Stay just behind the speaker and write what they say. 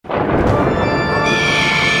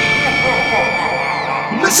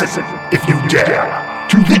Listen, if you dare,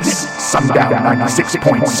 to this Sundown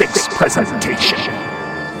 96.6 presentation.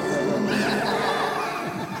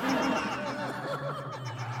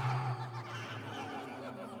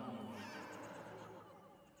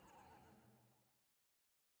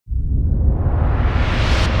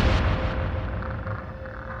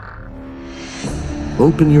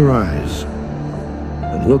 Open your eyes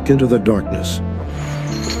and look into the darkness.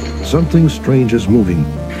 Something strange is moving.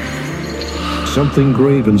 Something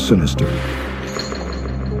grave and sinister.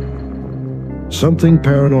 Something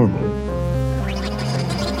paranormal.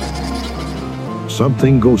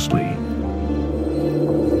 Something ghostly.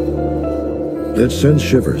 That sends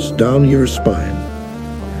shivers down your spine.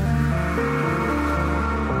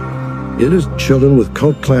 It is Chillin' with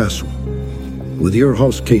Cult Class with your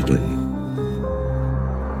host, Caitlin.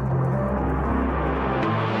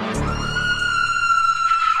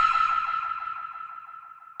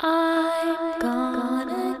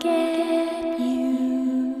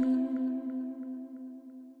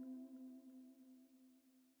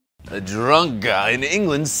 A drunk guy in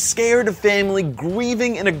England scared a family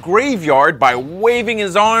grieving in a graveyard by waving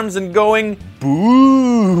his arms and going,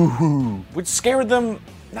 boo, which scared them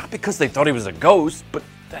not because they thought he was a ghost, but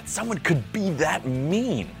that someone could be that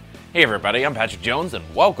mean. Hey everybody, I'm Patrick Jones and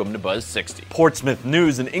welcome to Buzz 60. Portsmouth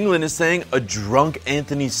News in England is saying a drunk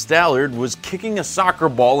Anthony Stallard was kicking a soccer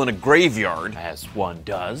ball in a graveyard, as one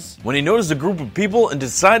does, when he noticed a group of people and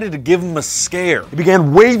decided to give him a scare. He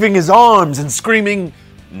began waving his arms and screaming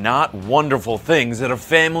not wonderful things at a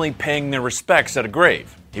family paying their respects at a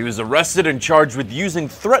grave. He was arrested and charged with using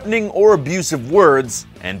threatening or abusive words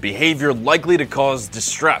and behavior likely to cause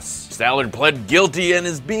distress. Stallard pled guilty and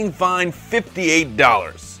is being fined $58.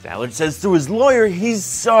 Stallard says through his lawyer he's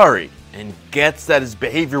sorry and gets that his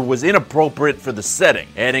behavior was inappropriate for the setting,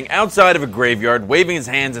 adding outside of a graveyard, waving his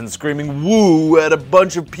hands and screaming woo at a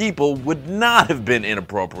bunch of people would not have been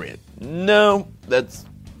inappropriate. No, that's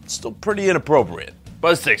still pretty inappropriate.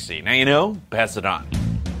 Buzz 60, now you know, pass it on.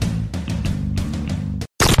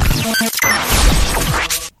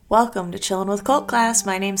 Welcome to Chillin' with Cult Class.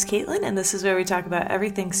 My name's Caitlin, and this is where we talk about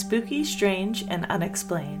everything spooky, strange, and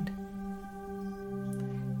unexplained.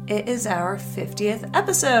 It is our 50th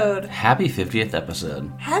episode. Happy 50th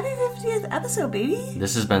episode. Happy 50th episode, baby.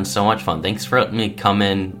 This has been so much fun. Thanks for letting me come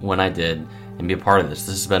in when I did and be a part of this.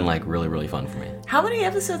 This has been really, really fun for me. How many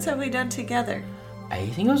episodes have we done together? I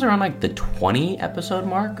think it was around the 20 episode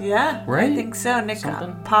mark. Yeah, right? I think so. Nick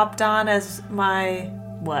popped on as my,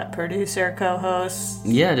 producer, co-host?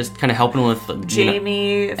 Yeah, just kind of helping with...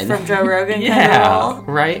 Jamie from Joe Rogan yeah, kind of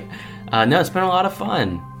role. Right? No, it's been a lot of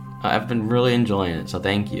fun. I've been really enjoying it, so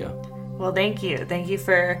thank you. Well, thank you. Thank you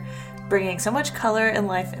for bringing so much color and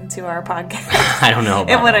life into our podcast. I don't know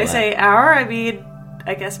about And when I that. say our, I mean,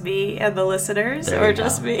 I guess me and the listeners, or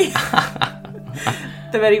just me.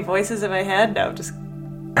 The many voices in my head? No, just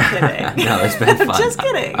kidding. No, it's been fun. Just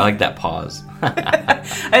kidding. I like that pause.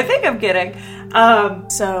 I think I'm kidding.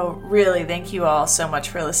 So really, thank you all so much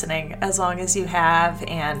for listening, as long as you have.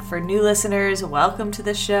 And for new listeners, welcome to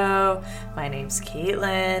the show. My name's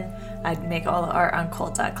Caitlin. I make all the art on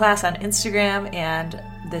cult.class on Instagram. And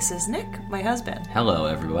this is Nick, my husband. Hello,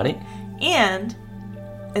 everybody. And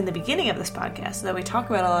in the beginning of this podcast, though we talk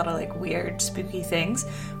about a lot of weird, spooky things,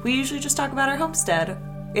 we usually just talk about our homestead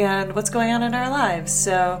and what's going on in our lives.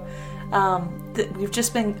 So we've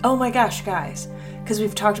just been, oh my gosh, guys, because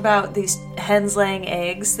we've talked about these hens laying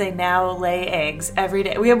eggs. They now lay eggs every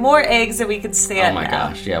day. We have more eggs than we can stand. Oh my now.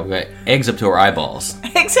 gosh, yeah, we got eggs up to our eyeballs.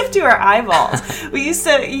 Eggs up to our eyeballs. We used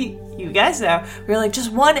to eat, you guys know, we were like,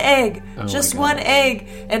 just one egg, just one egg.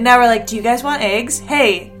 And now we're like, do you guys want eggs?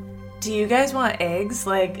 Hey, do you guys want eggs?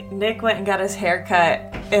 Nick went and got his hair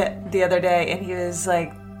cut the other day, and he was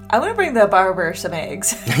like, I want to bring the barber some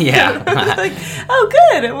eggs. Yeah. Oh,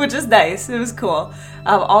 good, which is nice. It was cool.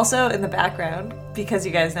 Also, in the background, because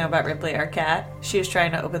you guys know about Ripley, our cat, she was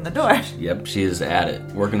trying to open the door. Yep, she is at it,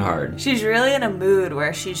 working hard. She's really in a mood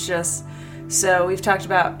where she's just... So we've talked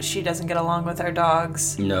about she doesn't get along with our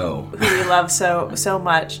dogs. No. Who we love so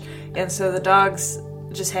much. And so the dogs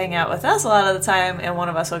just hang out with us a lot of the time, and one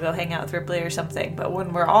of us will go hang out with Ripley or something. But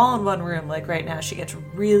when we're all in one room, like right now, she gets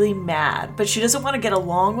really mad. But she doesn't want to get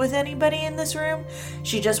along with anybody in this room.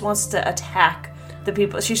 She just wants to attack the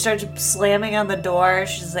people. She starts slamming on the door.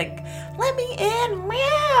 She's like, let me in,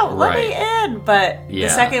 meow, let me in. But the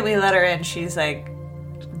second we let her in, she's like,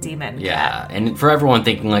 demon cat. Yeah, and for everyone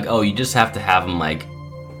thinking oh, you just have to have them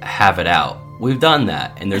have it out. We've done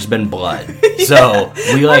that, and there's been blood. So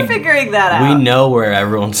we're figuring that out. We know where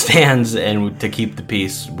everyone stands, and to keep the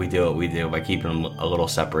peace, we do what we do by keeping them a little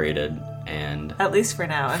separated. and at least for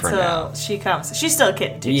now, For until now. she comes. She's still a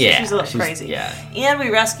kitten, too. Yeah, So she's a little she's- crazy. yeah. And we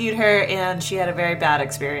rescued her, and she had a very bad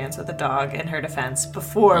experience with a dog in her defense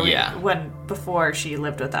before she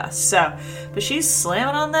lived with us. So, but she's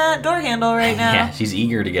slamming on that door handle right now. yeah, she's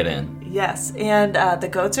eager to get in. Yes, and the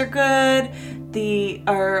goats are good.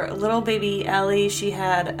 Our little baby Ellie, she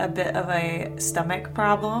had a bit of a stomach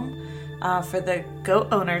problem for the goat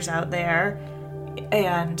owners out there.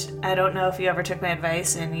 And I don't know if you ever took my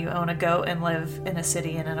advice and you own a goat and live in a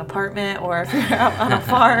city in an apartment, or if you're out on a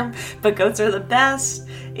farm, but goats are the best.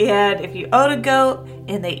 And if you own a goat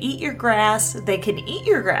and they eat your grass, they can eat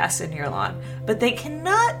your grass in your lawn, but they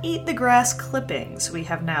cannot eat the grass clippings, we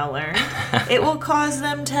have now learned. It will cause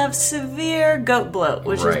them to have severe goat bloat,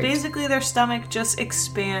 which Right. is basically their stomach just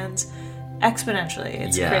expands exponentially.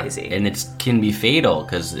 It's crazy. And it can be fatal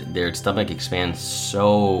because their stomach expands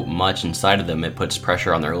so much inside of them, it puts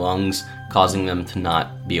pressure on their lungs, causing them to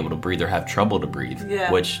not be able to breathe or have trouble to breathe,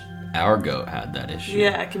 which our goat had that issue.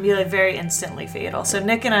 Yeah, it can be like very instantly fatal. So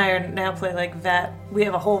Nick and I are now play like vet. We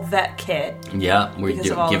have a whole vet kit. Yeah, we're Because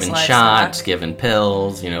of all this giving livestock. shots, giving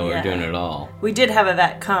pills, Yeah. we're doing it all. We did have a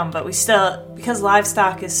vet come, but we still, because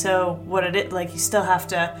livestock is so what it is, like you still have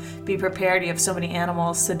to be prepared. You have so many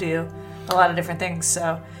animals to do a lot of different things.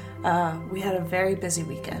 So we had a very busy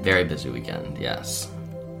weekend. Very busy weekend, yes.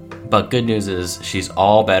 But good news is she's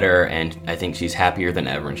all better, and I think she's happier than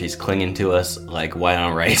ever, and she's clinging to us like white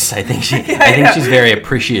on rice. I think she's very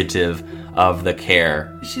appreciative of the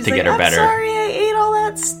care She's to like, get her I'm better. sorry I ate all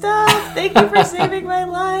that stuff. Thank you for saving my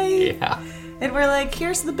life. Yeah. And we're like,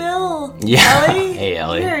 here's the bill. Yeah. Ellie. Hey,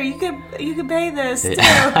 Ellie. Here, you could pay this too.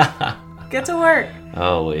 Get to work.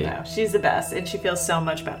 Oh, wait. No, she's the best, and she feels so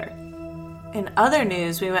much better. In other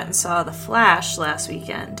news, we went and saw The Flash last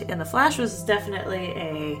weekend, and The Flash was definitely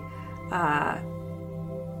a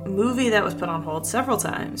movie that was put on hold several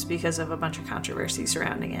times because of a bunch of controversy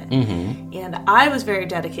surrounding it. Mm-hmm. And I was very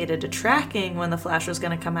dedicated to tracking when The Flash was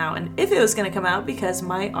going to come out, and if it was going to come out, because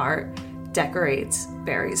my art decorates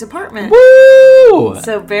Barry's apartment. Woo!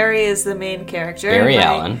 So Barry is the main character. Barry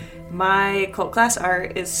Allen. My cult class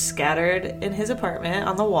art is scattered in his apartment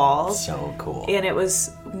on the walls. So cool. And it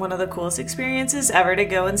was one of the coolest experiences ever to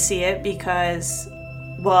go and see it because,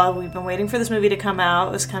 well, we've been waiting for this movie to come out.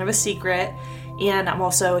 It was kind of a secret. And I'm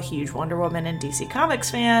also a huge Wonder Woman and DC Comics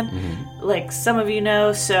fan, like some of you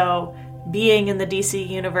know. So being in the DC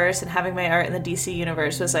universe and having my art in the DC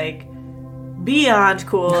universe was like beyond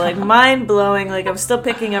cool, like mind blowing. Like I'm still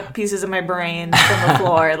picking up pieces of my brain from the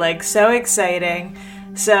floor. Like so exciting.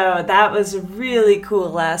 So that was really cool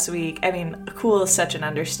last week. I mean, cool is such an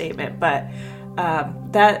understatement, but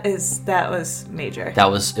that was major.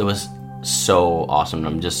 It was so awesome.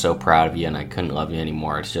 I'm just so proud of you, and I couldn't love you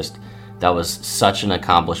anymore. It's just, that was such an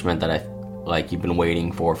accomplishment that you've been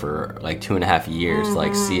waiting for like 2.5 years, to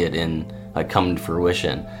like see it come to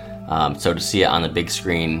fruition. So to see it on the big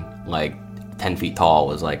screen, like 10 feet tall,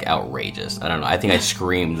 was like outrageous. I don't know. I think I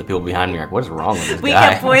screamed. The people behind me were like, what is wrong with this We guy?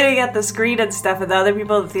 kept pointing at the screen and stuff, and the other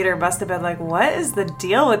people in the theater must have been like, what is the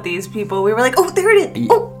deal with these people? We were like, oh, there it is.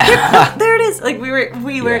 Oh, there it is. Like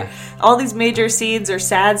we were all these major scenes or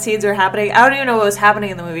sad scenes were happening. I don't even know what was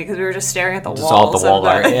happening in the movie because we were just staring at the Just walls. all at the wall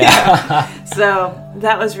art. Yeah. So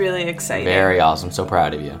that was really exciting. Very awesome. So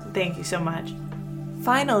proud of you. Thank you so much.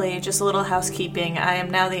 Finally, just a little housekeeping. I am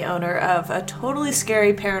now the owner of a totally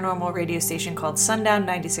scary paranormal radio station called Sundown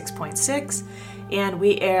 96.6, and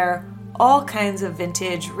we air all kinds of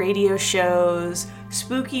vintage radio shows,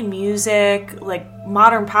 spooky music, like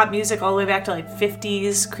modern pop music all the way back to like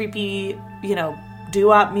 50s creepy,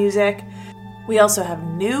 doo-wop music. We also have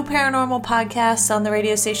new paranormal podcasts on the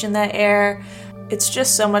radio station that air. It's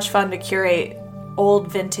just so much fun to curate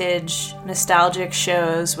old vintage nostalgic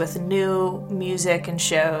shows with new music and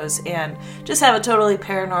shows and just have a totally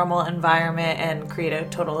paranormal environment and create a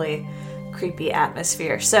totally creepy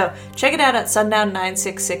atmosphere. So check it out at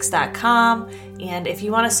sundown966.com, and if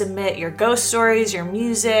you want to submit your ghost stories, your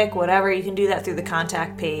music, whatever, you can do that through the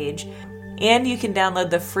contact page. And you can download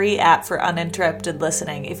the free app for uninterrupted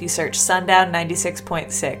listening if you search Sundown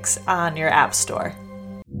 96.6 on your app store.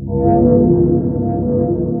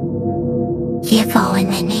 You fall in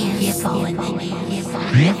the news. You fall in the news. You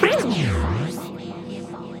fall in the news.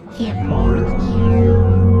 You fall in the news.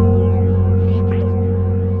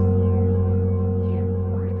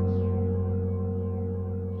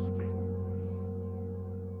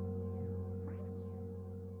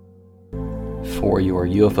 'For your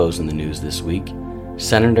UFOs in the news this week,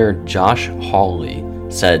 Senator Josh Hawley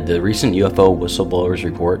said the recent UFO whistleblowers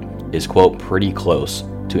report is, quote, pretty close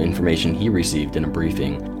to information he received in a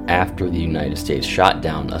briefing after the United States shot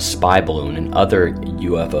down a spy balloon and other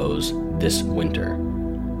UFOs this winter.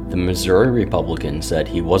 The Missouri Republican said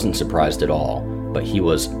he wasn't surprised at all, but he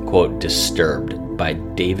was, quote, disturbed by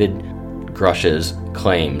David Grush's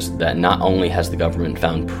claims that not only has the government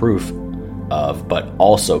found proof of, but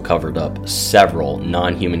also covered up several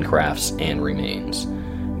non-human crafts and remains.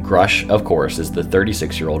 Grush, of course, is the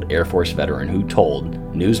 36-year-old Air Force veteran who told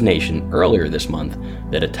News Nation earlier this month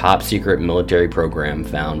that a top-secret military program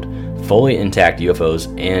found fully intact UFOs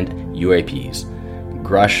and UAPs.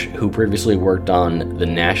 Grush, who previously worked on the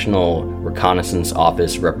National Reconnaissance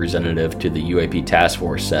Office representative to the UAP task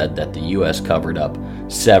force, said that the U.S. covered up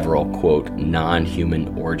several, quote,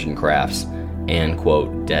 non-human origin crafts and,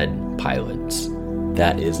 quote, dead pilots.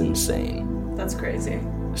 That is insane. That's crazy.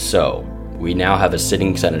 So, we now have a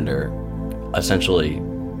sitting senator essentially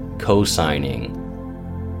co-signing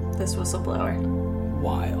this whistleblower.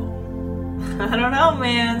 Wild. I don't know,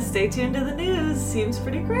 man. Stay tuned to the news. Seems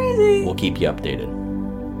pretty crazy. We'll keep you updated.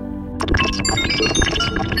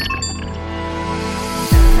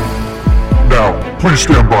 Now, please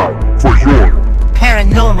stand by for your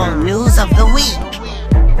Paranormal News of the Week.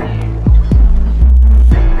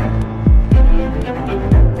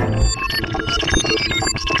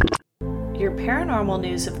 Your paranormal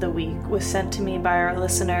news of the week was sent to me by our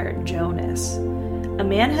listener, Jonas. A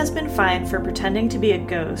man has been fined for pretending to be a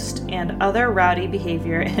ghost and other rowdy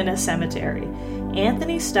behavior in a cemetery.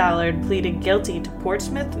 Anthony Stallard pleaded guilty to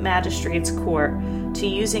Portsmouth Magistrates Court to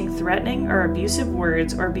using threatening or abusive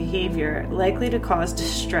words or behavior likely to cause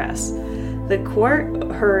distress. The court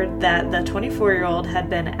heard that the 24-year-old had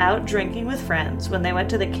been out drinking with friends when they went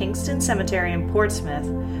to the Kingston Cemetery in Portsmouth,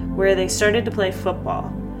 where they started to play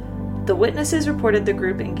football. The witnesses reported the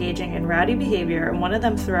group engaging in rowdy behavior and one of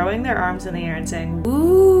them throwing their arms in the air and saying,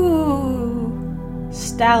 "Woo!"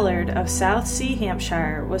 Stallard of South Sea,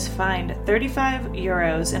 Hampshire, was fined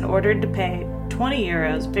 €35 and ordered to pay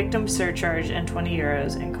 €20 victim surcharge and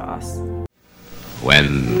 €20 in costs.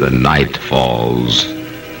 When the night falls,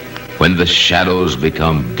 when the shadows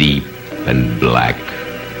become deep and black,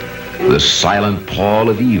 the silent pall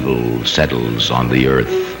of evil settles on the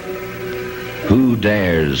earth. Who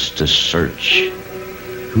dares to search?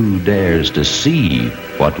 Who dares to see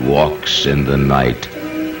what walks in the night?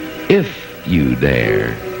 If you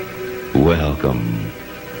dare, welcome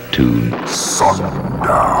to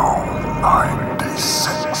Sundown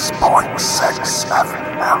 96.6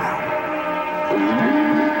 FM.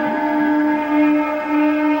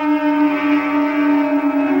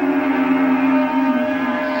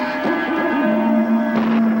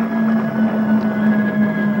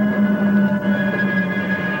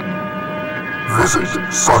 Visit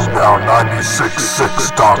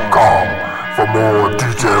sundown966.com for more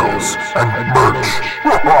details and merch.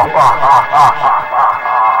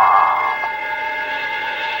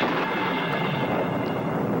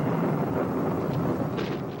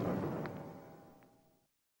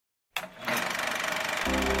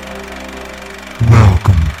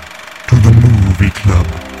 Welcome to the movie club.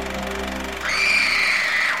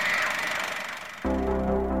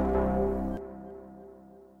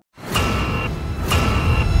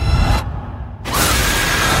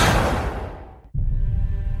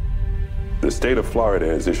 The state of Florida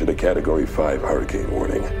has issued a Category 5 hurricane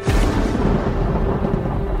warning.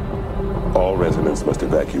 All residents must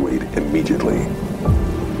evacuate immediately.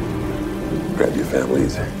 Grab your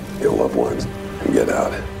families, your loved ones, and get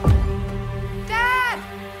out. Dad!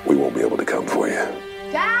 We won't be able to come for you.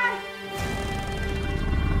 Dad!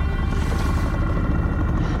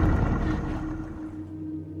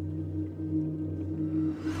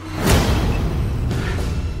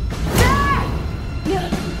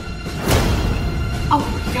 Oh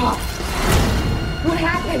my God! What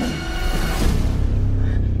happened?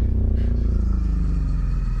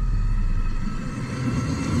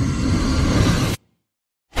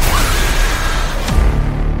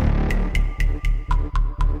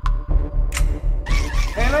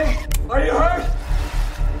 Haley, are you hurt?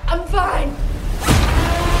 I'm fine.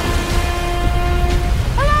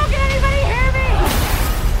 Hello, can anybody hear me?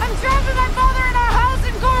 I'm trapped with my father in our house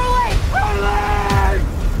in Coral Lake.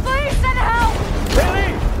 Please send help.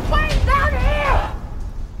 Haley! Wait, down here!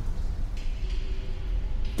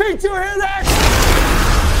 Pete, you hear that?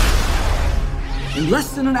 In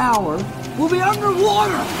less than an hour, we'll be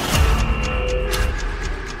underwater!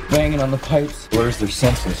 Banging on the pipes blurs their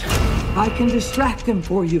senses. I can distract them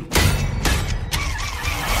for you.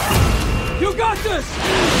 You got this!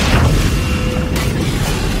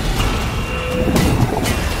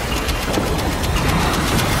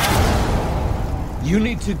 You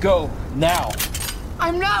need to go now.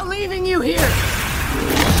 I'm not leaving you here.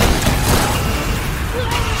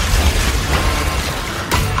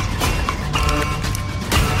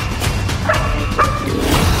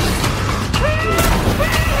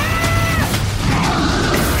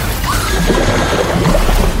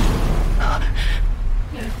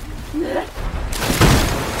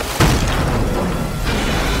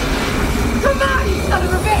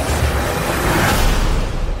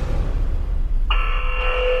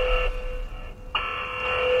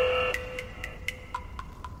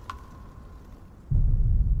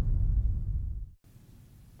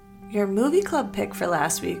 Your movie club pick for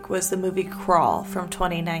last week was the movie Crawl from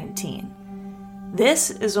 2019. This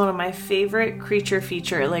is one of my favorite creature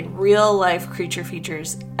feature, like real life creature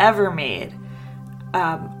features ever made.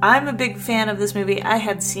 I'm a big fan of this movie. I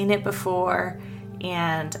had seen it before,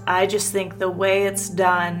 and I just think the way it's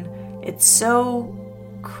done, it's so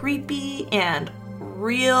creepy and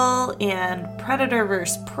real and predator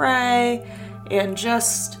versus prey and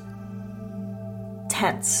just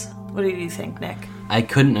tense. What do you think, Nick? I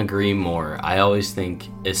couldn't agree more. I always think,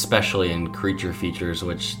 especially in creature features,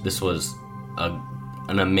 which this was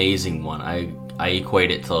an amazing one. I equate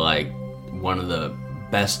it to like one of the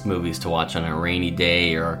best movies to watch on a rainy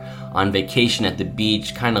day or on vacation at the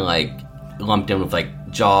beach, kind of like lumped in with like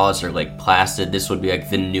Jaws or like Placid. This would be like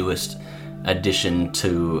the newest addition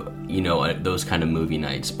to, you know, those kind of movie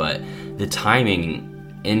nights. But the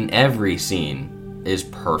timing in every scene is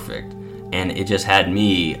perfect, and it just had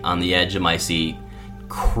me on the edge of my seat,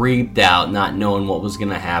 creeped out, not knowing what was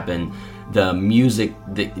gonna happen. The music,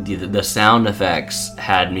 the sound effects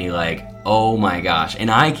had me like, oh my gosh.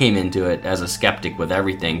 And I came into it as a skeptic with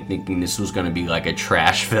everything, thinking this was going to be like a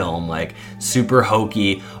trash film, like super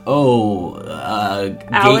hokey.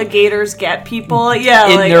 Alligators get people, yeah,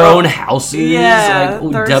 in like, their own houses. Yeah,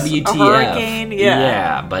 like, there's WTF. a hurricane,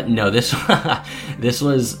 yeah. But no, this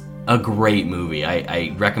was a great movie.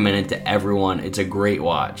 I recommend it to everyone. It's a great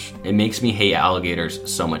watch. It makes me hate alligators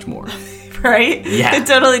so much more. Right? Yeah. It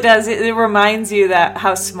totally does. It reminds you that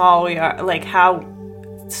how small we are, like how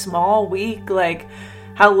small, weak, like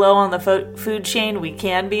how low on the food chain we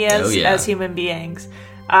can be as human beings.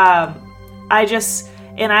 I'm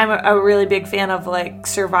a really big fan of like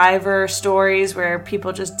survivor stories where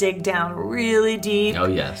people just dig down really deep. Oh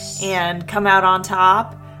yes. And come out on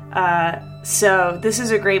top. So this is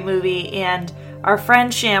a great movie, and our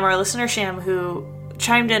friend Sham, our listener Sham, who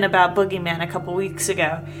chimed in about Boogeyman a couple weeks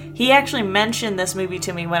ago, he actually mentioned this movie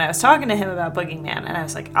to me when I was talking to him about Boogeyman, and I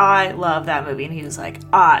was like, I love that movie, and he was like,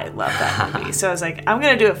 I love that movie. So I was like, I'm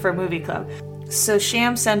gonna do it for a movie club. So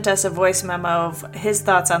Sham sent us a voice memo of his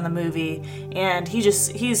thoughts on the movie, and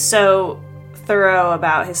he's so thorough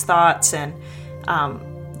about his thoughts and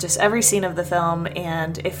just every scene of the film.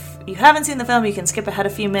 And if you haven't seen the film, you can skip ahead a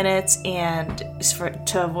few minutes and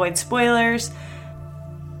to avoid spoilers.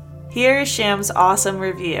 Here's Sham's awesome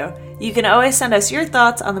review. You can always send us your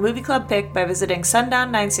thoughts on the movie club pick by visiting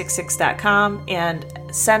sundown966.com and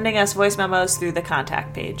sending us voice memos through the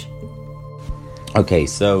contact page. Okay,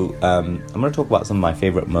 so I'm going to talk about some of my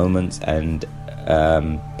favorite moments and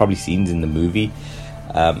probably scenes in the movie.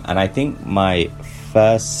 And I think my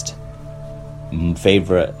first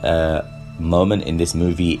favorite moment in this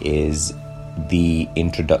movie is the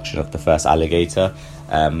introduction of the first alligator.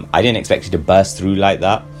 I didn't expect it to burst through like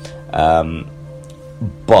that.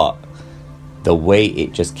 But the way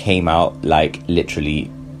it just came out, like literally,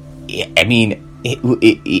 I mean,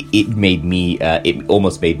 it made me, it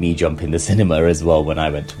almost made me jump in the cinema as well when I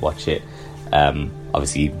went to watch it.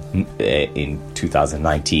 Obviously in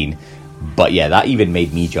 2019, but yeah, that even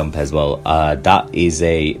made me jump as well. That is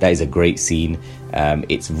a great scene.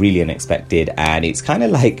 It's really unexpected, and it's kind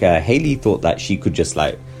of like Haley thought that she could just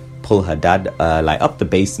like pull her dad like up the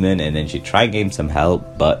basement and then she'd try and get him some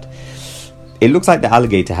help, but it looks like the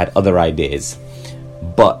alligator had other ideas.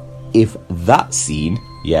 But if that scene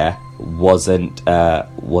wasn't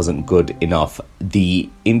good enough, the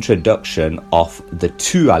introduction of the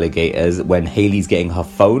two alligators when Haley's getting her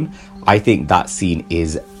phone, I think that scene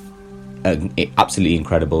is absolutely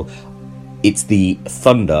incredible. It's the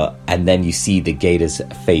thunder and then you see the gator's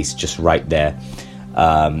face just right there.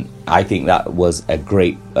 I think that was a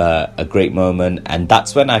great moment, and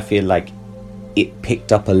that's when I feel like it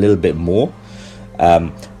picked up a little bit more.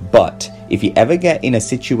 But if you ever get in a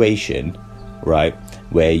situation, right,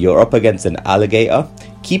 where you're up against an alligator,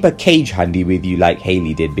 keep a cage handy with you like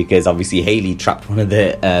Haley did, because obviously Haley trapped one of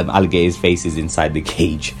the alligator's faces inside the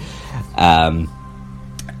cage. And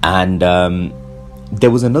there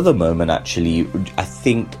was another moment actually, I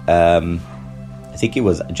think it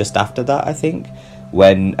was just after that, I think,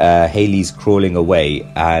 when Haley's crawling away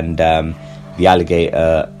and the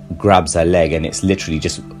alligator grabs her leg, and it's literally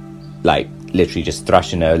just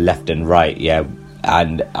thrashing her left and right. Yeah,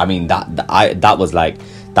 and I mean that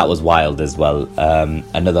was wild as well.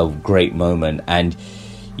 Another great moment, and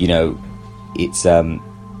you know, it's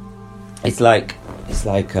like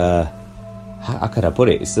how could I put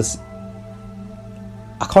it? It's just,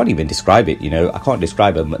 I can't even describe it. You know, I can't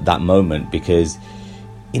describe that moment, because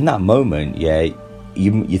in that moment, yeah,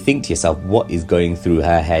 you think to yourself, what is going through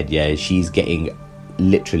her head? Yeah, she's getting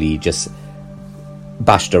literally just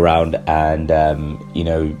bashed around, and you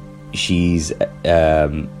know, she's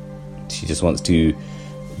She just wants to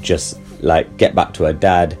just like get back to her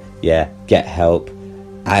dad, get help,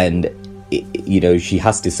 and she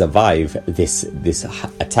has to survive this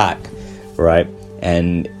attack, right?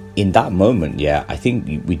 And in that moment, I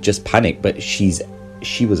think we just panicked, but she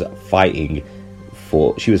was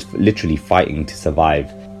literally fighting to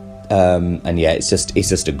survive. And it's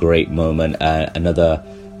just a great moment.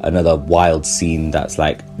 Another wild scene that's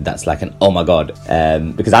like an oh my god,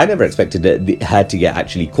 because I never expected her to get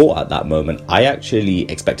actually caught at that moment. I actually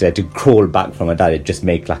expected her to crawl back from her dad and just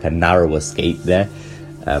make like a narrow escape there,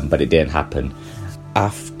 but it didn't happen.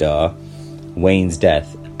 After Wayne's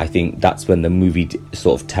death, I think that's when the movie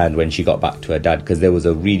sort of turned, when she got back to her dad, because there was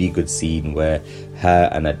a really good scene where her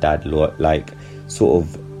and her dad sort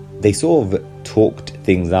of talked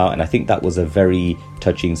things out, and I think that was a very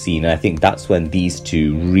touching scene. And I think that's when these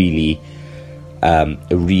two really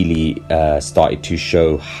started to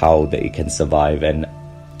show how they can survive, and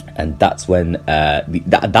that's when I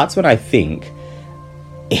think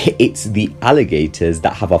it's the alligators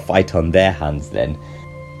that have a fight on their hands. Then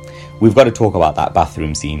we've got to talk about that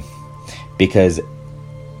bathroom scene, because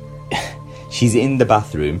she's in the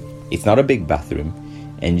bathroom. It's not a big bathroom,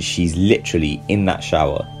 and she's literally in that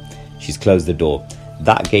shower. She's closed the door.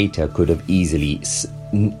 That gator could have easily...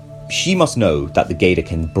 She must know that the gator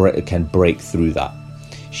can break through that.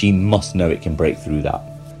 She must know it can break through that.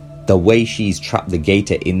 The way she's trapped the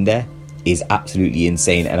gator in there is absolutely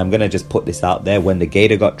insane. And I'm going to just put this out there. When the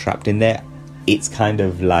gator got trapped in there, it's kind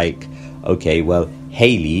of like, okay, well,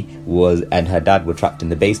 Haley and her dad were trapped in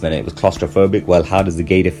the basement and it was claustrophobic. Well, how does the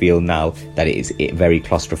gator feel now that it is very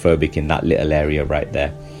claustrophobic in that little area right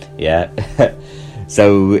there? Yeah.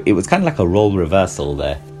 So it was kind of like a role reversal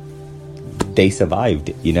there. They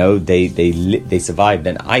survived, they survived,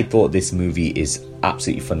 and I thought this movie is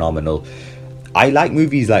absolutely phenomenal. I like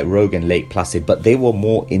movies like Rogue and Lake Placid, but they were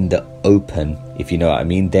more in the open, if you know what I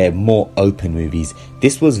mean. They're more open movies.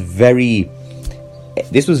 This was very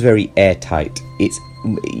airtight.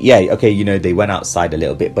 They went outside a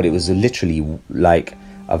little bit, but it was literally like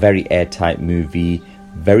a very airtight movie,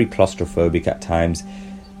 very claustrophobic at times.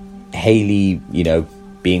 Haley,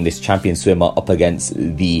 being this champion swimmer up against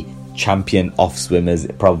the champion off swimmers,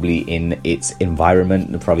 probably in its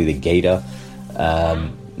environment, probably the gator. I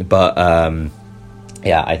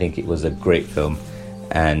think it was a great film,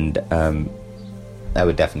 and I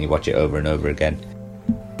would definitely watch it over and over again.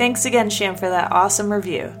 Thanks again, Sham, for that awesome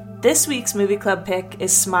review. This week's movie club pick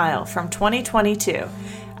is Smile from 2022.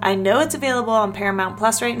 I know it's available on Paramount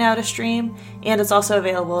Plus right now to stream, and it's also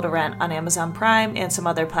available to rent on Amazon Prime and some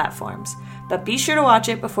other platforms. But be sure to watch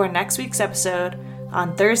it before next week's episode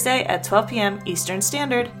on Thursday at 12 p.m. Eastern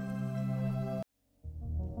Standard.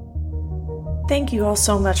 Thank you all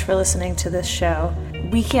so much for listening to this show.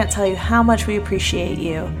 We can't tell you how much we appreciate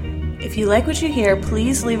you. If you like what you hear,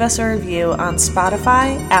 please leave us a review on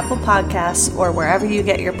Spotify, Apple Podcasts, or wherever you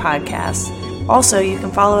get your podcasts. Also, you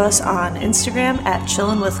can follow us on Instagram at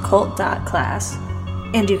chillinwithcolt.class.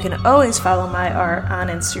 And you can always follow my art on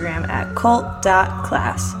Instagram at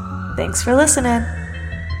cult.class. Thanks for listening.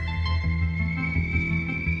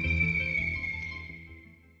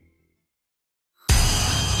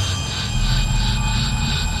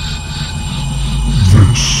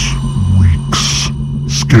 This week's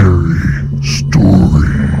scary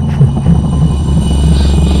story.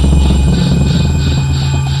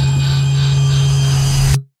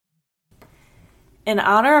 In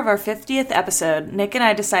honor of our 50th episode, Nick and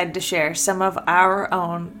I decided to share some of our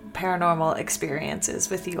own paranormal experiences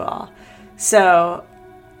with you all. So,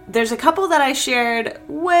 there's a couple that I shared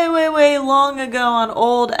way long ago on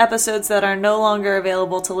old episodes that are no longer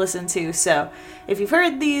available to listen to. So, if you've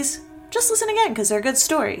heard these, just listen again because they're good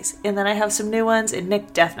stories. And then I have some new ones, and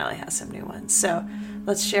Nick definitely has some new ones. So,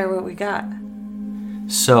 let's share what we got.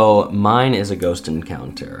 So, mine is a ghost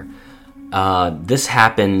encounter. This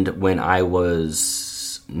happened when I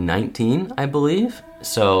was 19, I believe.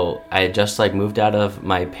 So I had just moved out of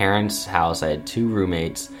my parents' house. I had 2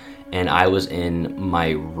 roommates, and I was in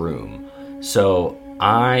my room. So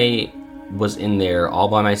I was in there all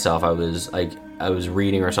by myself. I was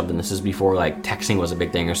reading or something. This is before texting was a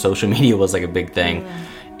big thing or social media was a big thing.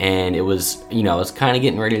 And it was, I was kind of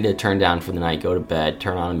getting ready to turn down for the night, go to bed,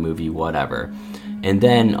 turn on a movie, whatever. And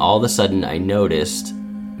then all of a sudden I noticed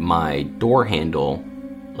my door handle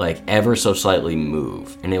ever so slightly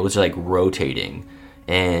move, and it was rotating.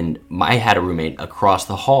 And I had a roommate across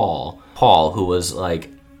the hall, Paul, who was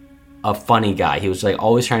a funny guy. He was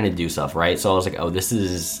always trying to do stuff, right? So I was oh, this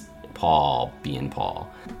is Paul being Paul.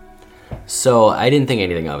 So I didn't think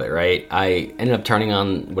anything of it, right? I ended up turning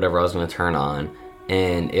on whatever I was going to turn on,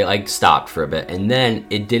 and it stopped for a bit, and then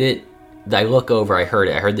it did it I look over, I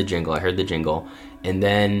heard the jingle, and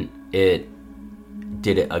then it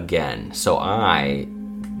did it again. So I,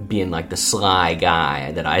 being like the sly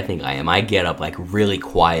guy that I think I am, I get up like really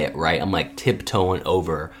quiet, right? I'm like tiptoeing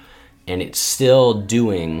over, and it's still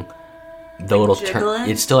doing the little turn.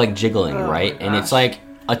 It's still like jiggling, right? And it's like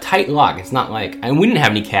a tight lock. It's not like, and we didn't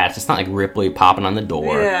have any cats. It's not like Ripley popping on the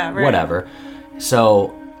door, whatever.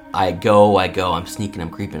 So I go, I'm sneaking, I'm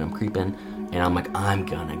creeping, and I'm like, I'm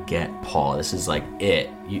gonna get Paul. This is like it,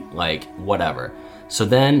 like whatever. So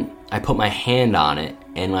then I put my hand on it,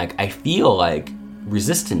 and like I feel like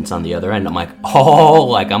resistance on the other end. I'm like, oh,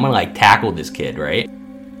 like I'm gonna like tackle this kid, right?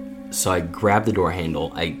 So I grab the door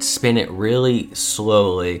handle, I spin it really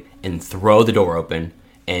slowly, and throw the door open.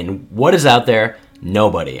 And what is out there?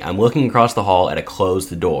 Nobody. I'm looking across the hall at a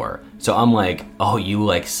closed door. So I'm like, oh, you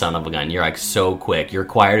like son of a gun. You're like so quick. You're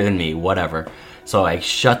quieter than me, whatever. So I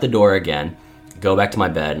shut the door again, go back to my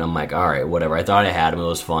bed, and I'm like, all right, whatever. I thought I had him. It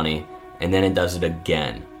was funny. And then it does it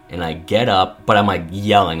again. And I get up, but I'm like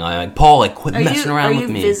yelling. I'm like, Paul, like quit messing around with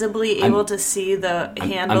me. Are you visibly able to see the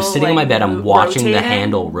handle? I'm sitting on my bed. I'm watching the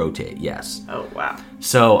handle rotate. Yes. Oh, wow.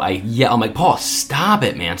 So I yell. I'm like, Paul, stop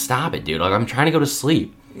it, man. Stop it, dude. Like I'm trying to go to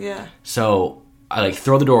sleep. Yeah. So I like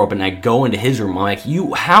throw the door open. And I go into his room. I'm like,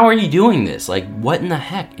 how are you doing this? Like, what in the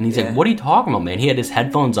heck? And he's like, what are you talking about, man? He had his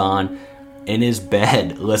headphones on in his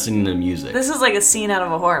bed listening to music. This is like a scene out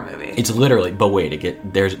of a horror movie. It's literally,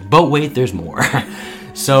 there's more.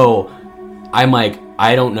 So I'm like,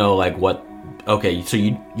 I don't know, like what. Okay, so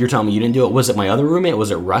you're telling me you didn't do it. Was it my other roommate?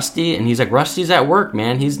 Was it Rusty? And he's like, Rusty's at work,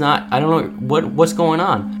 man. He's not. I don't know what's going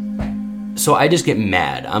on. So I just get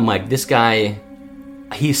mad. I'm like, this guy,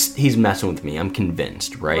 he's messing with me. I'm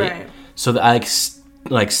convinced, right? So I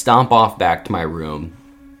like stomp off back to my room.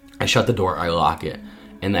 I shut the door. I lock it.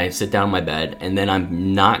 And I sit down on my bed, and then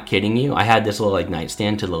I'm not kidding you. I had this little like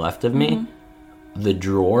nightstand to the left of me. Mm-hmm. The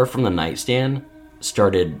drawer from the nightstand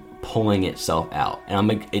started pulling itself out, and I'm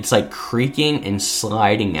like, it's like creaking and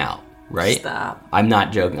sliding out. Right? Stop. I'm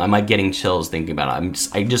not joking. I'm like getting chills thinking about it.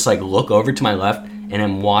 I just like look over to my left, and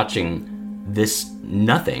I'm watching this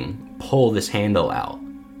nothing pull this handle out.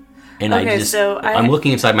 And I'm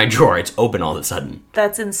looking inside my drawer. It's open all of a sudden.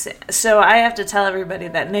 That's insane. So I have to tell everybody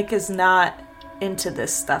that Nick is not into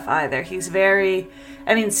this stuff either. He's very,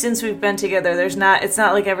 I mean, since we've been together, it's not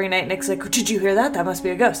like every night Nick's like, did you hear that? That must be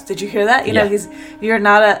a ghost. Did you hear that? You know,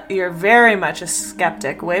 you're very much a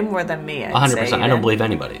skeptic, way more than me, I'd 100%. say, I don't believe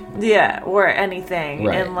anybody. Yeah, or anything.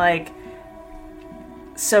 Right. And like,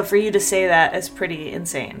 so for you to say that is pretty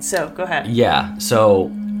insane. So go ahead. Yeah,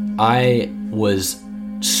 so I was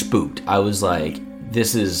spooked. I was like,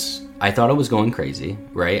 I thought I was going crazy,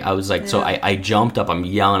 right? I was like, so I jumped up, I'm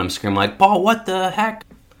yelling, I'm screaming like, Paul, what the heck?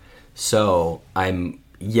 So I'm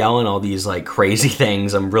yelling all these like crazy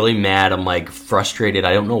things. I'm really mad. I'm like frustrated.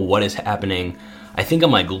 I don't know what is happening. I think I'm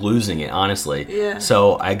like losing it, honestly. Yeah.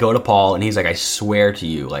 So I go to Paul, and he's like, I swear to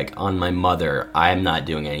you, like on my mother, I'm not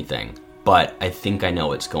doing anything, but I think I know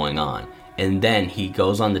what's going on. And then he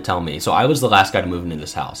goes on to tell me, so I was the last guy to move into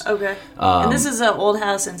this house. Okay. And this is an old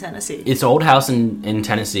house in Tennessee. It's an old house in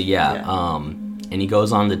Tennessee, yeah. And he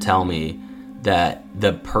goes on to tell me that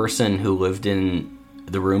the person who lived in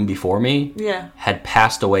the room before me had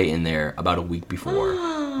passed away in there about a week before.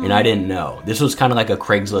 And I didn't know. This was kind of like a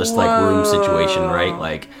Craigslist like room situation, right?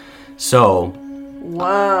 Like, so.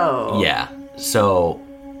 Whoa. Yeah. So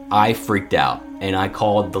I freaked out, and I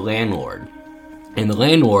called the landlord. And the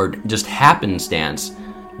landlord, just happenstance,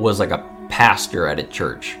 was like a pastor at a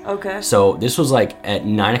church. Okay. So this was like at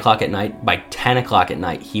 9 o'clock at night. By 10 o'clock at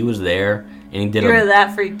night, he was there, and he did. You were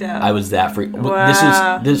that freaked out. I was that freaked.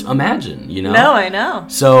 Wow. This imagine, you know. No, I know.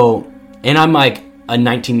 So, and I'm like a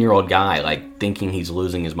 19-year-old guy, like thinking he's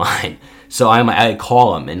losing his mind. So I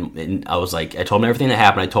call him, and I was like, I told him everything that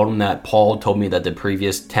happened. I told him that Paul told me that the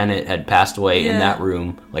previous tenant had passed away in that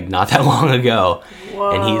room, like not that long ago.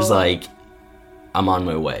 Whoa. And he's like, I'm on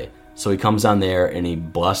my way. So he comes down there, and he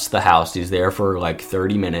busts the house. He's there for like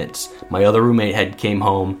 30 minutes. My other roommate came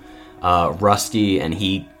home, Rusty, and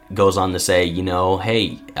he goes on to say, you know,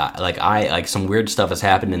 hey, like some weird stuff has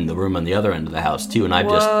happened in the room on the other end of the house too, and I've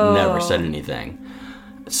just never said anything.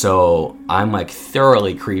 So I'm like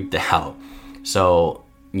thoroughly creeped out. So,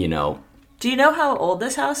 you know. Do you know how old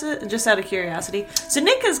this house is? Just out of curiosity. So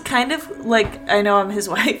Nick is kind of like, I know I'm his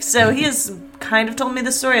wife, so he has kind of told me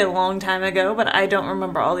the story a long time ago, but I don't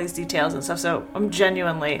remember all these details and stuff, so I'm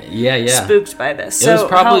genuinely spooked by this. It was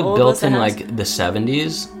probably built in like the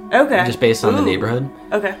 70s. Okay. Just based on the neighborhood.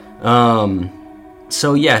 Okay.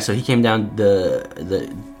 So yeah, so he came down,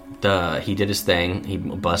 he did his thing, he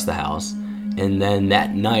bussed the house, and then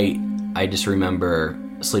that night, I just remember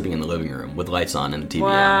sleeping in the living room with lights on and the TV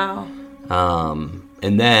Wow. on.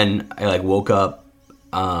 And then I like woke up,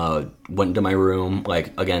 went into my room,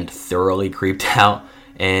 like again thoroughly creeped out,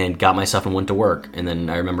 and got myself and went to work. And then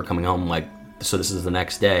I remember coming home like, so this is the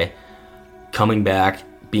next day, coming back,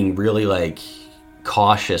 being really like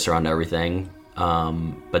cautious around everything.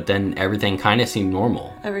 But then everything kind of seemed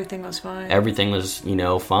normal. Everything was fine. Everything was,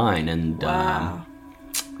 fine. And, Wow.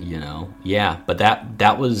 Yeah. But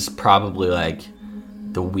that was probably like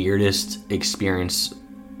the weirdest experience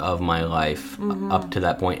of my life up to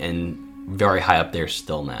that point, and very high up there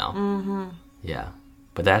still now. Mm-hmm. Yeah.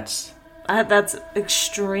 But that's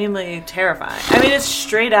extremely terrifying. I mean, it's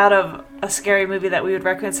straight out of a scary movie that we would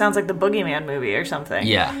recommend. It sounds like the Boogeyman movie or something.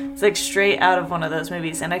 Yeah. It's like straight out of one of those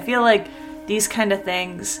movies. And I feel like these kind of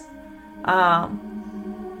things, I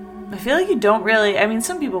feel like you don't really, I mean,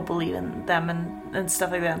 some people believe in them and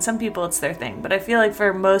stuff like that, and some people it's their thing. But I feel like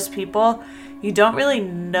for most people, you don't really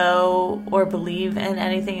know or believe in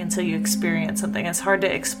anything until you experience something. It's hard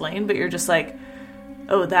to explain, but you're just like,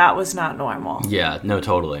 oh, that was not normal. Yeah, no,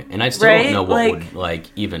 totally. And I still don't know what would, like,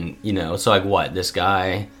 even, so, like, what? This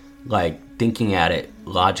guy, like, thinking at it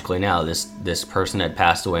logically now, this person had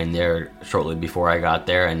passed away in there shortly before I got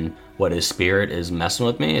there, and what, his spirit is messing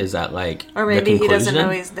with me? Is that, like, or maybe the he doesn't conclusion? know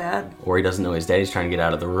he's dead. Or he doesn't know he's dead. He's trying to get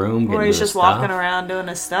out of the room. Or he's just walking around doing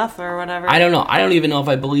his stuff or whatever. I don't know. I don't even know if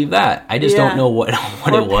I believe that. I just don't know what it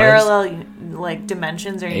was. Or parallel, like,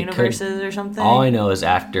 dimensions or universes or something. All I know is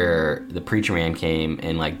after the preacher man came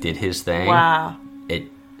and, like, did his thing. Wow. It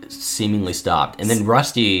seemingly stopped. And then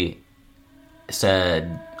Rusty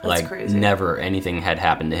said, that's like, crazy. Never anything had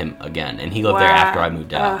happened to him again. And he lived there after I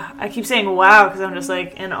moved out. I keep saying wow because I'm just,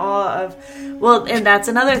 like, in awe of... Well, and that's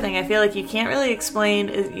another thing. I feel like you can't really explain.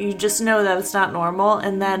 You just know that it's not normal.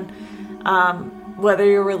 And then whether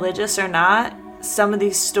you're religious or not, some of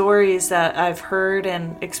these stories that I've heard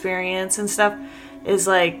and experienced and stuff is,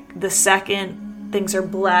 like, the second things are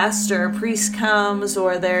blessed or a priest comes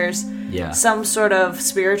or there's some sort of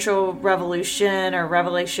spiritual revolution or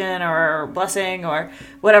revelation or blessing or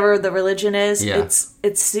whatever the religion is,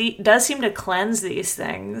 it does seem to cleanse these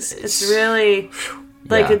things. It's really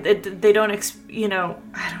like they don't I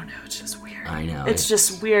don't know, it's just weird. I know, it's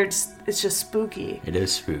just weird. It's just spooky. It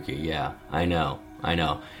is spooky. Yeah, I know.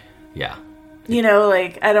 Yeah,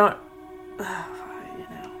 like I don't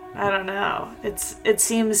know. It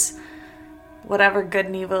seems whatever good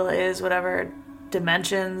and evil is, whatever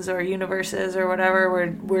dimensions or universes or whatever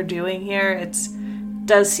we're doing here, it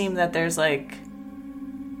does seem that there's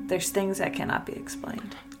things that cannot be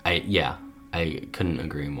explained. I couldn't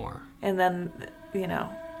agree more. And then,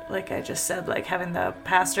 like I just said, like having the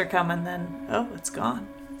pastor come and then, oh, it's gone.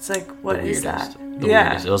 It's like, what is that?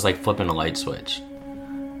 Weirdest. It was like flipping a light switch.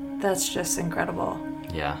 That's just incredible.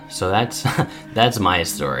 Yeah, so that's my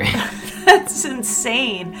story. That's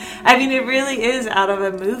insane. I mean, it really is out of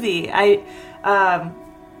a movie. Can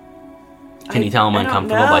you tell I'm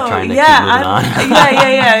uncomfortable by trying to keep moving on?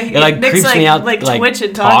 Yeah. It like Nick's creeps me out, like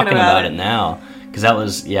twitching talking about it now, because that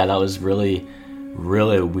was really,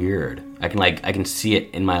 really weird. I can see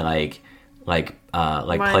it in my like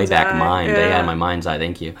playback mind. Yeah, my mind's eye.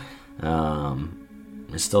 Thank you.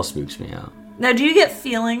 It still spooks me out. Now, do you get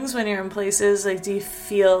feelings when you're in places? Like, do you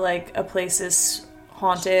feel like a place is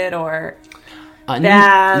haunted or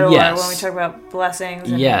bad? Yes. Or when we talk about blessings?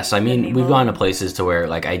 And yes, I mean, we've gone to places to where,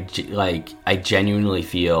 like, I genuinely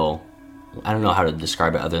feel, I don't know how to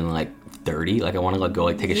describe it other than, like, dirty. Like, I want to, like, go,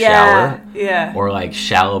 like, take a shower. Yeah. Or, like,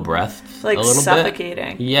 shallow breath like a little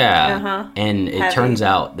suffocating. bit. Yeah. Uh-huh. And it turns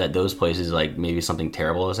out that those places, like, maybe something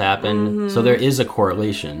terrible has happened. Mm-hmm. So there is a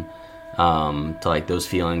correlation to, like, those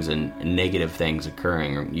feelings and negative things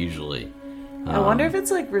occurring usually. I wonder if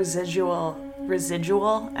it's, like, residual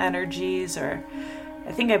energies, or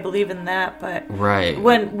I think I believe in that. But right.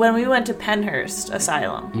 When we went to Penhurst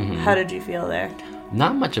Asylum, how did you feel there?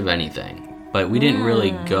 Not much of anything. But we didn't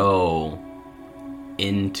really go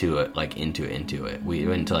into it. We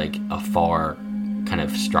went to, like, a far kind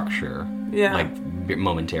of structure, like,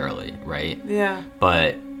 momentarily, right? Yeah.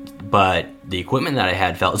 But the equipment that I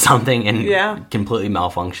had felt something and completely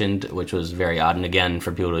malfunctioned, which was very odd. And again,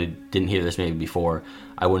 for people who didn't hear this maybe before,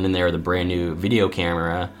 I went in there with a brand new video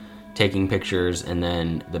camera, taking pictures, and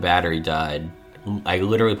then the battery died. I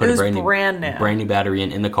literally put a brand new battery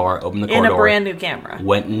in the car, opened the car door. In a brand new camera.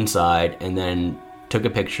 Went inside, and then took a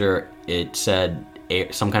picture. It said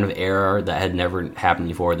some kind of error that had never happened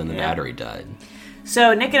before, then the battery died.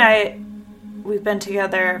 So Nick and I, we've been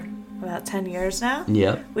together about 10 years now.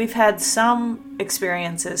 Yep. We've had some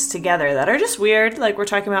experiences together that are just weird. Like, we're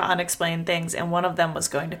talking about unexplained things, and one of them was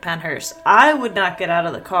going to Pennhurst. I would not get out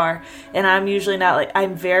of the car, and I'm usually not, like,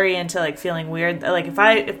 I'm very into, like, feeling weird. Like,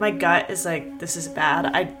 if my gut is like, this is bad,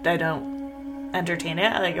 I don't entertain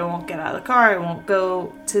it. Like, I won't get out of the car. I won't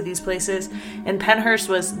go to these places. And Pennhurst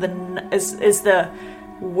was is the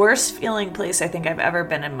worst feeling place I think I've ever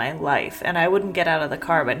been in my life, and I wouldn't get out of the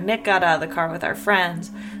car. But Nick got out of the car with our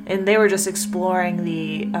friends, and they were just exploring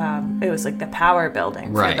the it was like the power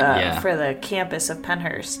building for the campus of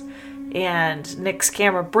Pennhurst. And Nick's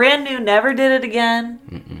camera, brand new, never did it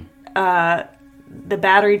again. The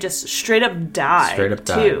battery just straight up died.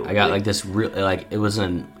 Too. I got like this real, like, it was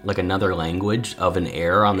in like another language of an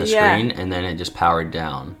error on the screen, and then it just powered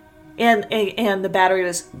down. And the battery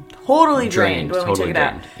was totally drained when we took it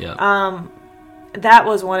out. Yeah. That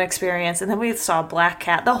was one experience. And then we saw a black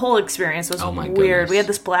cat. The whole experience was weird. Goodness. We had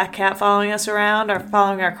this black cat following us around, or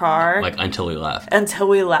following our car. Like, until we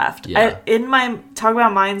left. Yeah. In my, talk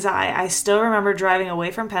about mind's eye, I still remember driving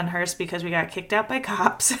away from Pennhurst because we got kicked out by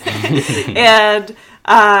cops. And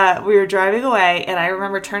we were driving away, and I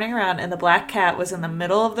remember turning around, and the black cat was in the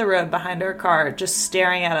middle of the road behind our car, just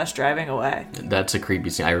staring at us driving away. That's a creepy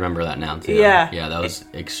scene. I remember that now, too. Yeah. Yeah, that was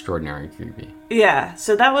extraordinarily creepy. Yeah,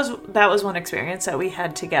 so that was one experience that we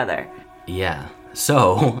had together. Yeah.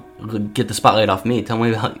 So, get the spotlight off me. Tell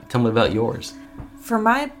me about yours. For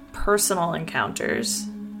my personal encounters,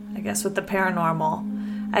 I guess with the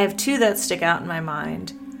paranormal, I have two that stick out in my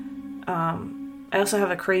mind. I also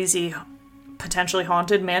have a crazy, potentially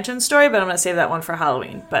haunted mansion story, but I'm going to save that one for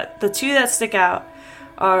Halloween. But the two that stick out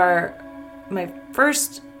are my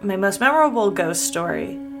most memorable ghost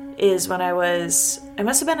story is when I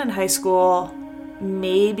must have been in high school,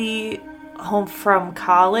 maybe home from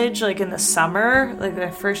college, like in the summer, like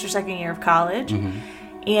the first or second year of college.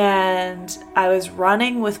 And I was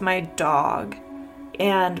running with my dog,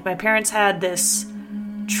 and my parents had this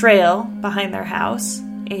trail behind their house,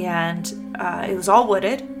 and it was all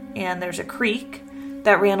wooded, and there's a creek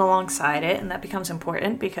that ran alongside it, and that becomes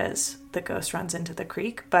important because the ghost runs into the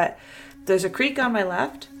creek. But there's a creek on my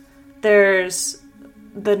left, there's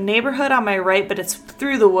the neighborhood on my right, but it's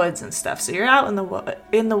through the woods and stuff. So you're out in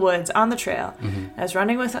the woods on the trail. I was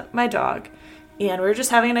running with my dog, and we were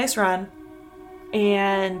just having a nice run.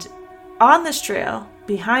 And on this trail,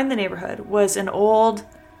 behind the neighborhood, was an old,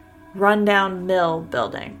 rundown mill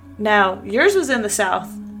building. Now, yours was in the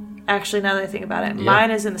south. Actually, now that I think about it,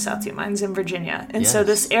 mine is in the south too. Mine's in Virginia, and so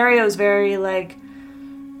this area was very like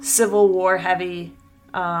Civil War heavy.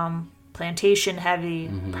 Plantation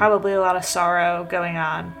heavy, probably a lot of sorrow going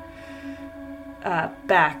on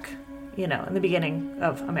back, in the beginning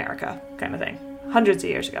of America kind of thing, hundreds of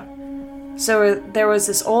years ago. So there was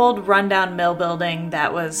this old rundown mill building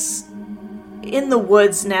that was in the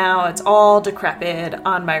woods now. It's all decrepit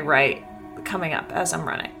on my right coming up as I'm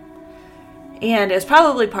running. And it was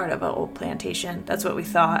probably part of an old plantation. That's what we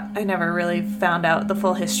thought. I never really found out the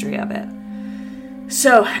full history of it.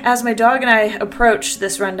 So, as my dog and I approached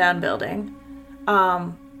this rundown building,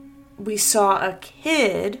 we saw a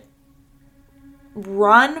kid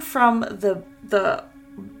run from the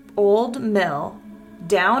old mill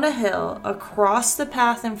down a hill, across the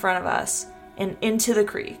path in front of us, and into the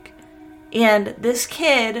creek. And this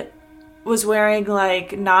kid was wearing,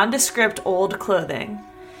 like, nondescript old clothing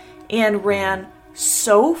and ran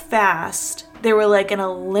so fast. They were like an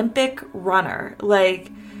Olympic runner. Like,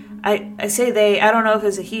 I say I don't know if it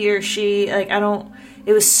was a he or she,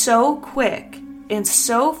 it was so quick and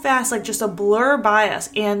so fast, like just a blur by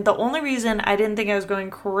us. And the only reason I didn't think I was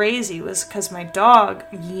going crazy was because my dog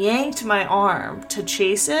yanked my arm to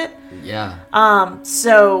chase it. Yeah.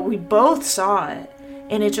 So we both saw it,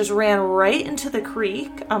 and it just ran right into the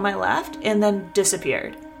creek on my left and then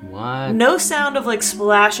disappeared. What? No sound of like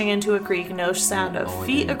splashing into a creek, no sound of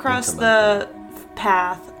feet across the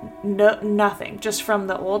path. No, nothing. Just from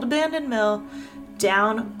the old abandoned mill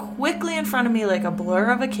down quickly in front of me like a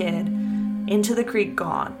blur of a kid into the creek,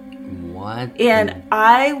 gone. What? And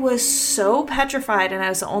I was so petrified, and I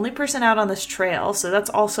was the only person out on this trail, so that's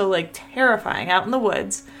also like terrifying out in the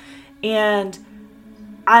woods. And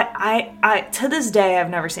I to this day I've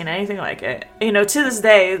never seen anything like it. To this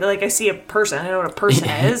day, like I see a person, I know what a person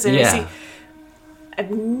is, and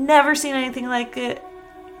I've never seen anything like it.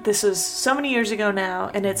 This was so many years ago now,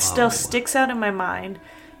 and it still sticks out in my mind.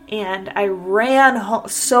 And I ran home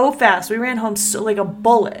so fast. We ran home like a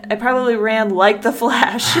bullet. I probably ran like the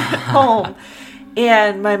Flash home.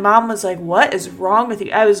 And my mom was like, "What is wrong with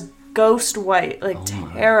you?" I was ghost white, like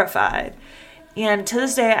terrified. And to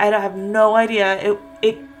this day, I have no idea.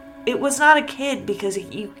 It was not a kid because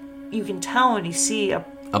you can tell when you see a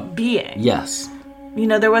being. Yes. You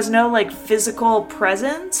know, there was no like physical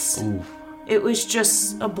presence. Oof. It was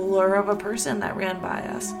just a blur of a person that ran by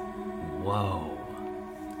us. Whoa.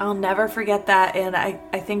 I'll never forget that, and I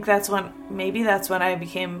think that's when I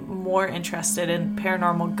became more interested in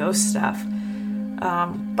paranormal ghost stuff.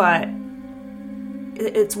 But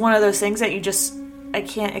it's one of those things that I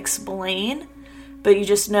can't explain, but you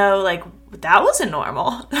just know, like, that wasn't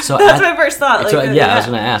normal. So that's my first thought. Like, I was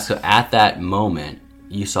going to ask, so at that moment,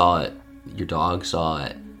 you saw it, your dog saw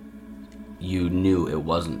it, you knew it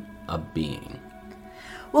wasn't a being.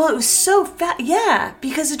 Well, it was so fast. Yeah,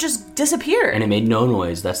 because it just disappeared. And it made no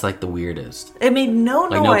noise. That's like the weirdest. It made no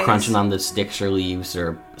noise. Like no crunching on the sticks or leaves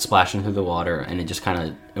or splashing through the water. And it just kind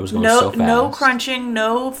of, it was going so fast. No crunching,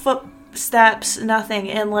 no footsteps, nothing.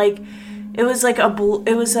 And like, it was like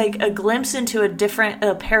a glimpse into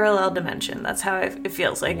a parallel dimension. That's how it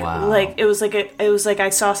feels like. Wow. Like it was like I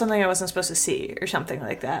saw something I wasn't supposed to see or something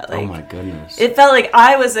like that. Like, oh my goodness! It felt like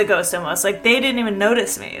I was the ghost almost. Like they didn't even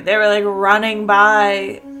notice me. They were like running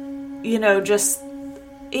by, you know, just.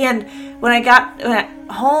 And when I got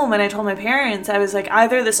home and I told my parents, I was like,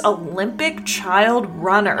 either this Olympic child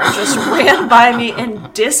runner just ran by me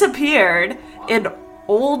and disappeared in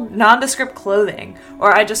old nondescript clothing,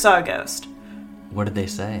 or I just saw a ghost. What did they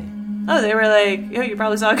say? Oh, they were like, yo, you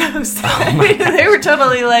probably saw a ghost. They were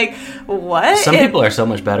totally like, what? Some people are so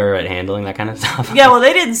much better at handling that kind of stuff. Yeah, well,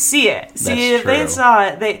 they didn't see it. See, if true. they saw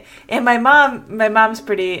it, and my mom's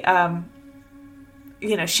pretty,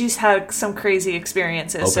 you know, she's had some crazy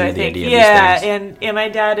experiences. Open so I to the think, idea of yeah, these things. and my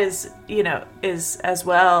dad is as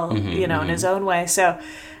well, you know, in his own way. So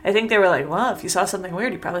I think they were like, well, if you saw something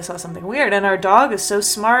weird, you probably saw something weird. And our dog is so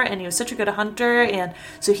smart, and he was such a good hunter, and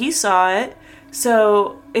so he saw it.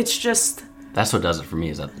 So it's just... That's what does it for me,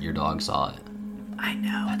 is that your dog saw it. I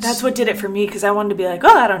know. That's what did it for me, because I wanted to be like,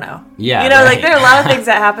 oh, I don't know. Yeah, you know, right. like there are a lot of things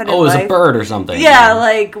that happen in it was life. A bird or something. Yeah,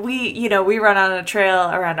 like we run on a trail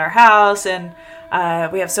around our house, and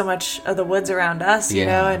we have so much of the woods around us, you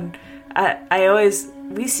know, and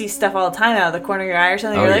we see stuff all the time out of the corner of your eye or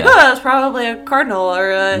something. You're like, oh, that's probably a cardinal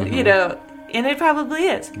or, you know, and it probably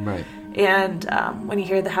is. Right. And when you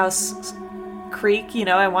hear the house creak, you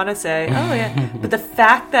know, I want to say, oh, yeah. But the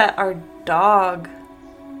fact that our dog,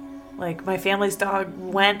 like my family's dog,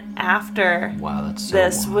 went after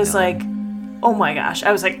this was like, oh my gosh.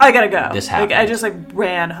 I was like, I gotta go. This happened. Like, I just like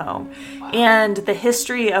ran home. Wow. And the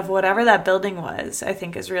history of whatever that building was, I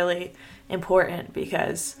think, is really important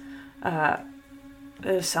because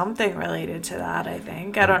there's something related to that, I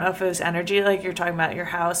think. I don't know if it was energy, like you're talking about your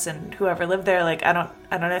house and whoever lived there. Like, I don't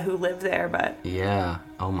know who lived there, but... Yeah.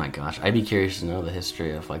 Oh my gosh. I'd be curious to know the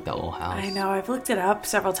history of, like, that little house. I know. I've looked it up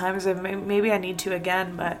several times. And maybe I need to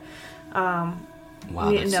again, but... wow,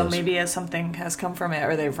 maybe as something has come from it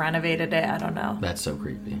or they've renovated it. I don't know. That's so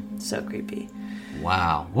creepy. So creepy.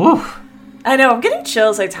 Wow. Woo! I know. I'm getting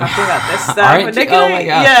chills like talking about this stuff. Aren't you? Oh my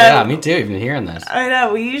gosh. Yeah, me too. Even hearing this. I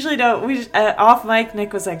know. We usually don't. We just, off mic,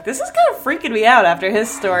 Nick was like, "This is kind of freaking me out after his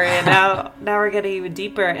story," and now we're getting even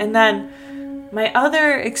deeper. And then my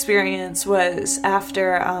other experience was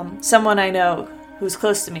after someone I know who's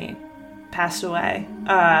close to me passed away.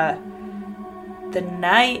 The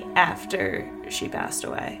night after she passed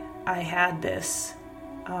away, I had this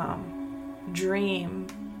dream,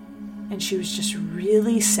 and she was just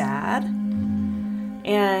really sad,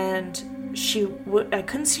 and I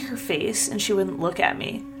couldn't see her face, and she wouldn't look at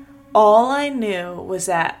me. All I knew was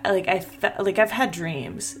that, like, I've had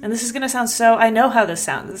dreams, and this is gonna sound so, I know how this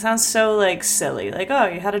sounds. It sounds so, like, silly. Like, oh,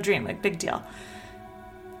 you had a dream, like, big deal.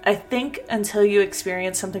 I think until you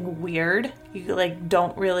experience something weird, you, like,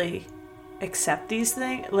 don't really accept these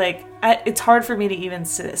things. Like, it's hard for me to even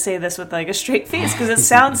say this with, like, a straight face, because it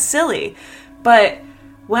sounds silly. But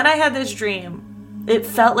when I had this dream, it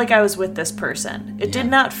felt like I was with this person. It did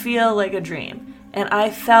not feel like a dream. And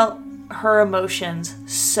I felt her emotions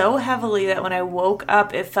so heavily that when I woke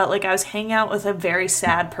up, it felt like I was hanging out with a very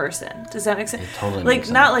sad person. Does that make sense? It totally like,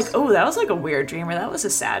 makes not sense. like, oh, that was like a weird dream, or that was a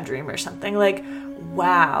sad dream or something. Like,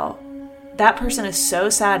 wow, that person is so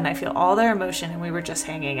sad, and I feel all their emotion, and we were just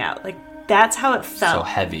hanging out. Like, that's how it felt. So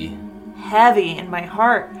heavy In my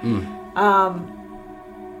heart.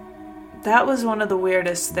 That was one of the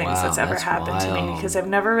weirdest things that's ever happened to me, because I've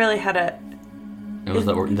never really had a... It was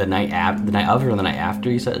the night of or the night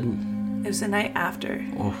after, you said? It was the night after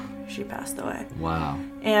she passed away. Wow.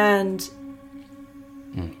 And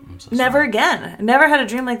I'm so never sorry. again. Never had a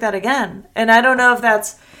dream like that again. And I don't know if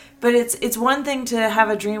that's... But it's one thing to have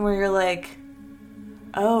a dream where you're like,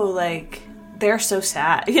 oh, like, they're so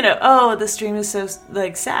sad. You know, oh, this dream is so,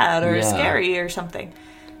 like, sad or scary or something.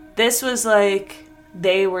 This was like,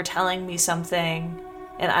 they were telling me something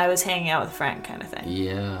and I was hanging out with a friend kind of thing.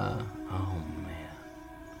 Yeah. Oh,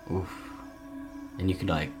 man. Oof. And you could,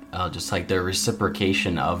 like, just, like, the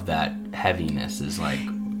reciprocation of that heaviness is, like...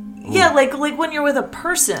 Ooh. Yeah, like when you're with a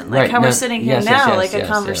person, like how we're sitting here now, like a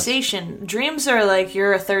conversation. Yes. Dreams are like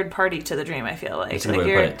you're a third party to the dream, I feel like. That's a good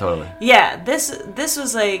way to put it, totally. Yeah, this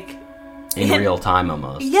was like... In real time,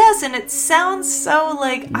 almost. Yes, and it sounds so,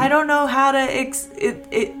 like, I don't know how to...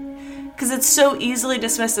 Because it's so easily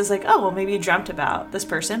dismissed as like, oh, well, maybe you dreamt about this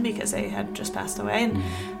person because they had just passed away, and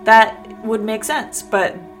that would make sense.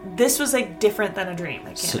 But this was, like, different than a dream.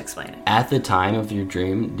 I can't explain it. At the time of your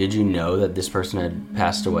dream, did you know that this person had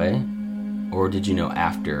passed away? Or did you know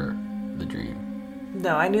after the dream?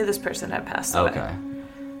 No, I knew this person had passed away. Okay.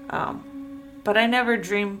 But I never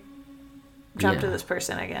dreamt of this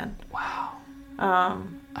person again. Wow.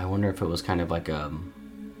 I wonder if it was kind of like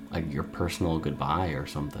your personal goodbye or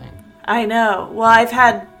something. I know. Well, I've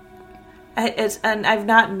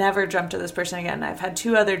never dreamt of this person again. I've had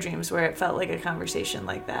 2 other dreams where it felt like a conversation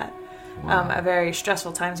like that. Wow. At very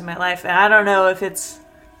stressful times in my life. And I don't know if it's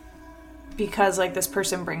because, like, this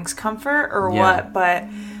person brings comfort or what, but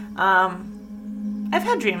I've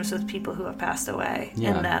had dreams with people who have passed away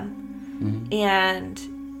in them. Mm-hmm. And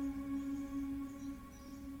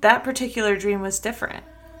that particular dream was different.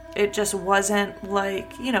 It just wasn't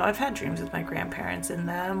like, I've had dreams with my grandparents in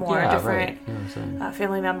them or different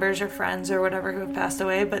family members or friends or whatever who have passed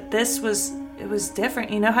away. But it was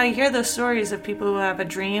different. You know how you hear those stories of people who have a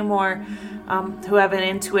dream or who have an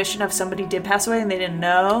intuition of somebody did pass away and they didn't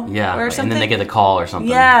know? Yeah, or something? And then they get the call or something.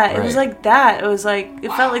 Yeah, right. It was like that. It was like,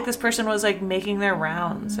 it felt like this person was like making their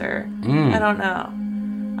rounds or I don't know.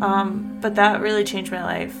 But that really changed my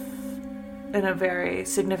life in a very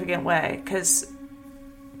significant way because...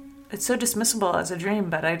 It's so dismissible as a dream,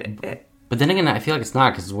 but But then again, I feel like it's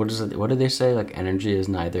not, because what do they say? Like, energy is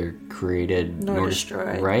neither created nor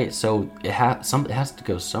destroyed, right? So it has to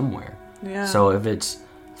go somewhere. Yeah. So if it's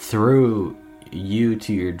through you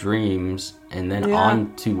to your dreams and then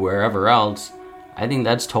on to wherever else, I think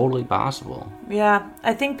that's totally possible. Yeah,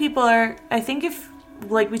 I think if,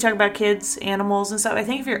 like, we talk about kids, animals and stuff, I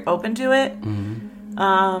think if you're open to it,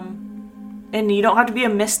 and you don't have to be a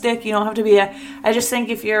mystic. You don't have to be I just think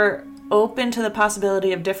if you're open to the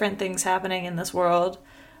possibility of different things happening in this world,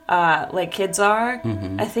 like kids are,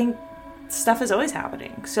 I think stuff is always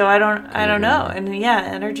happening. So I don't know. And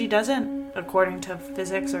energy doesn't, according to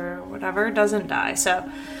physics or whatever, doesn't die.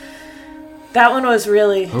 So that one was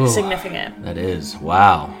really significant. That is.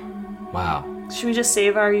 Wow. Should we just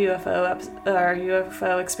save our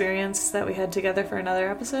UFO experience that we had together for another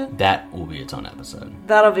episode? That will be its own episode.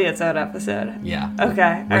 That'll be its own episode. Yeah.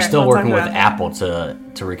 Okay. We're still working with Apple to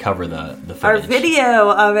recover the footage. Our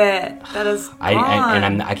video of it. That is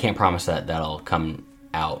gone. I can't promise that that'll come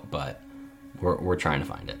out, but we're trying to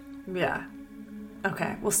find it. Yeah.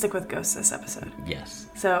 Okay. We'll stick with ghosts this episode. Yes.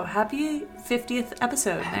 So happy 50th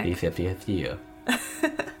episode, Nick. Happy 50th to you.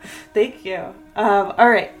 Thank you. All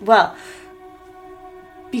right. Well.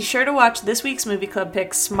 Be sure to watch this week's Movie Club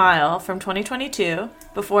pick, Smile, from 2022,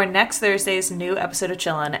 before next Thursday's new episode of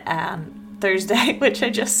Chillin' on Thursday, which I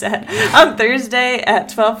just said, on Thursday at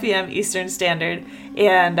 12 p.m. Eastern Standard.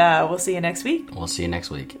 And we'll see you next week. We'll see you next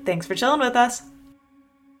week. Thanks for chilling with us.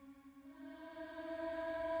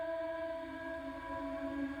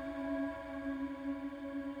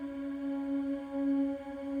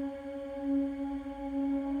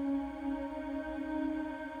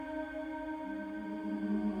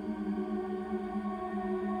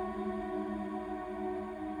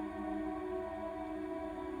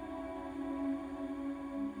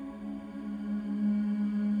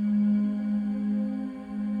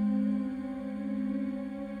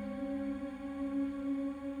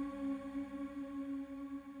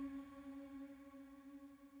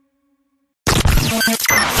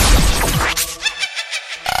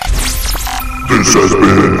 This has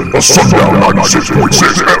been a Sundown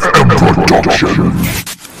 96.6 FM production.